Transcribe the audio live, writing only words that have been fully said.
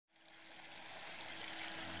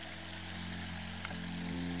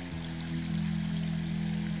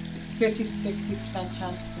50 to 60%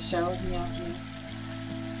 chance for showers in the afternoon.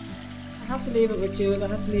 I have to leave it with you, as I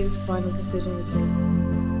have to leave the final decision with you.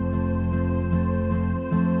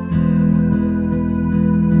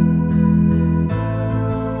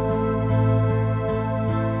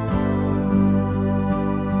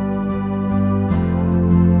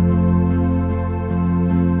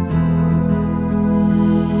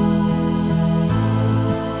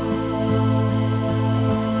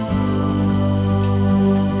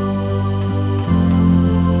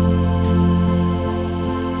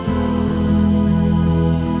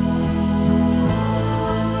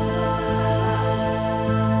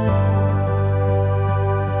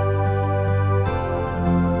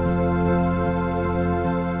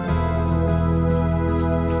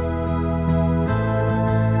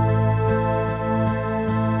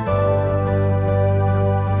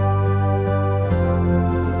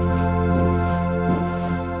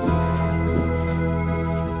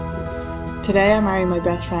 Today I marry my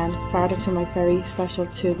best friend, father to my very special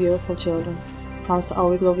two beautiful children. I promise to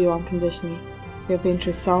always love you unconditionally. We have been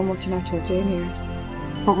through so much in our 13 years.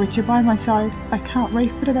 But with you by my side, I can't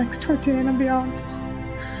wait for the next 13 and beyond.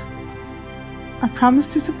 I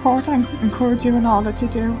promise to support and encourage you in all that you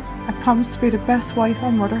do. I promise to be the best wife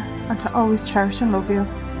and mother, and to always cherish and love you.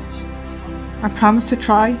 I promise to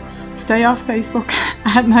try, stay off Facebook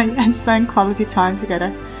at night and spend quality time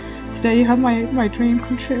together. Today you have my dream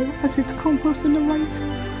come true as we become husband and wife,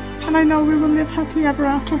 and I know we will live happily ever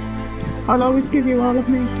after. I'll always give you all of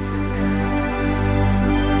me.